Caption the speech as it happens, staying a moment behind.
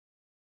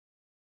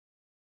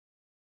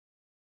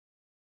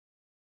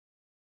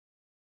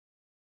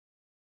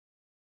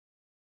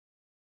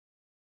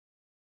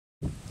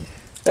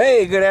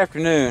Hey, good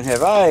afternoon.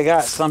 Have I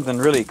got something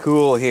really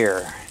cool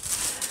here?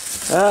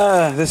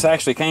 This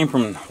actually came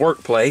from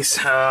workplace.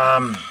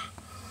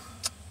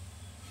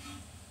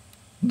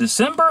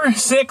 December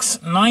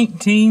 6,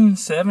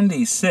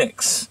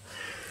 1976.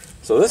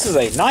 So this is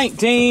a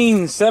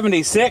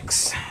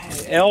 1976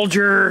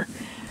 Eljer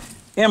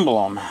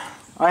Emblem.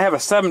 I have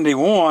a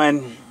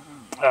 71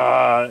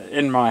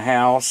 in my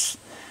house,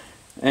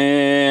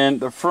 and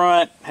the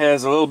front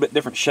has a little bit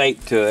different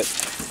shape to it.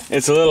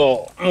 It's a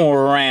little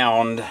more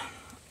round.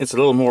 It's a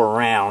little more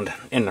round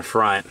in the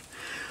front.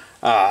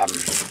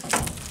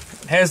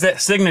 Has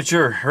that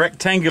signature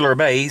rectangular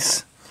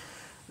base.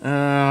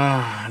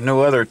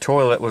 No other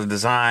toilet was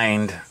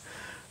designed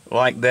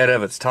like that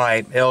of its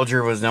type.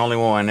 Eljer was the only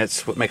one.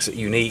 That's what makes it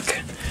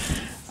unique.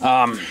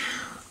 I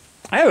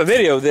have a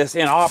video of this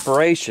in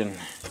operation.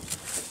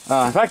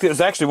 In fact, it was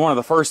actually one of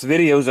the first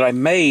videos that I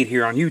made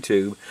here on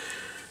YouTube.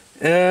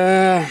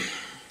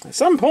 At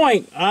some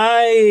point,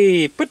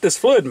 I put this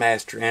fluid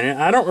master in it.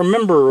 I don't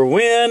remember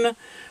when.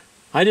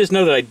 I just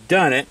know that I'd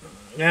done it.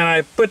 And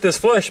I put this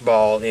flush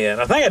ball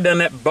in. I think I'd done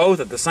that both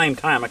at the same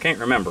time. I can't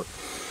remember.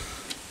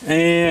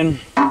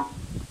 And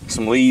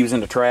some leaves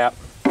in the trap.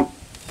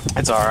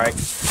 It's alright.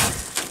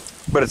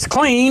 But it's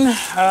clean.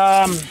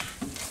 Oh,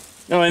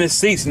 and this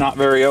seat's not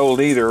very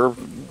old either.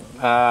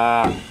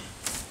 7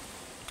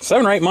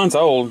 or 8 months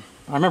old.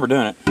 I remember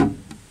doing it.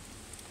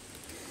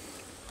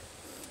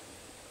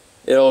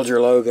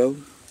 Eljer logo.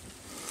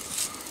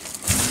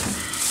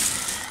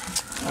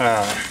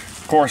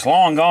 Of course,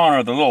 long gone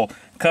are the little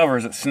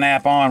covers that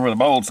snap on where the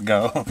bolts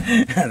go.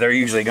 They're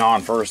usually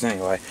gone first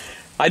anyway.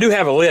 I do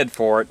have a lid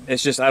for it.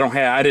 It's just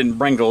I didn't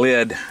bring the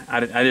lid. I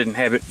didn't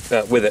have it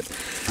with it,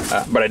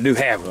 but I do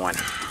have one.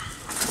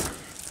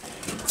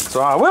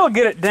 So I will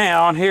get it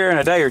down here in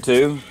a day or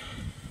two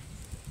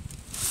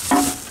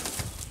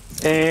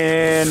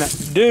and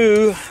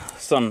do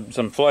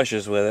some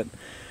flushes with it.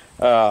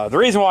 The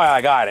reason why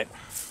I got it,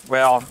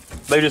 well,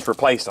 they just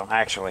replaced them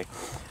actually,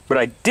 but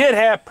I did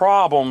have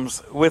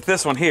problems with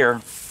this one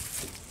here.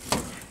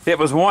 It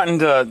was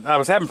I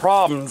was having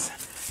problems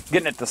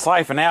getting it to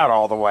siphon out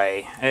all the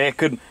way. It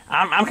could.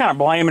 I'm kind of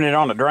blaming it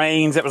on the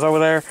drains that was over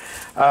there.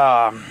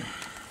 I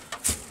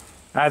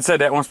had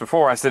said that once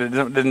before. I said it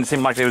didn't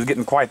seem like it was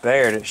getting quite the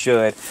air that it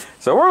should.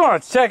 So we're going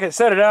to check it,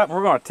 set it up.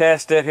 We're going to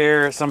test it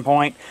here at some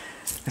point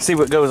and see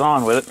what goes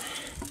on with it.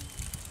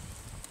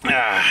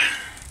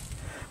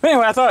 But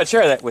anyway, I thought I'd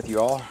share that with you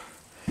all.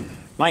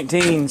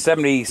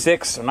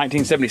 1976 or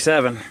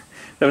 1977.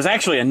 There was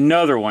actually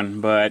another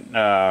one, but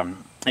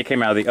it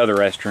came out of the other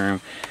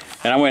restroom.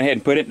 And I went ahead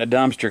and put it in the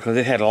dumpster because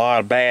it had a lot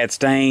of bad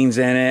stains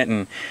in it,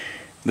 and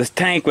this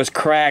tank was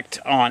cracked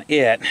on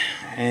it,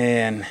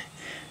 and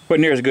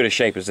wasn't near as good a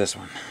shape as this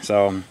one.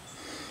 So,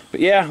 but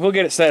yeah, we'll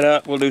get it set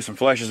up. We'll do some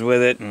flushes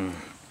with it and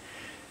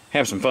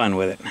have some fun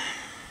with it.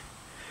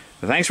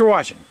 So thanks for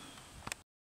watching.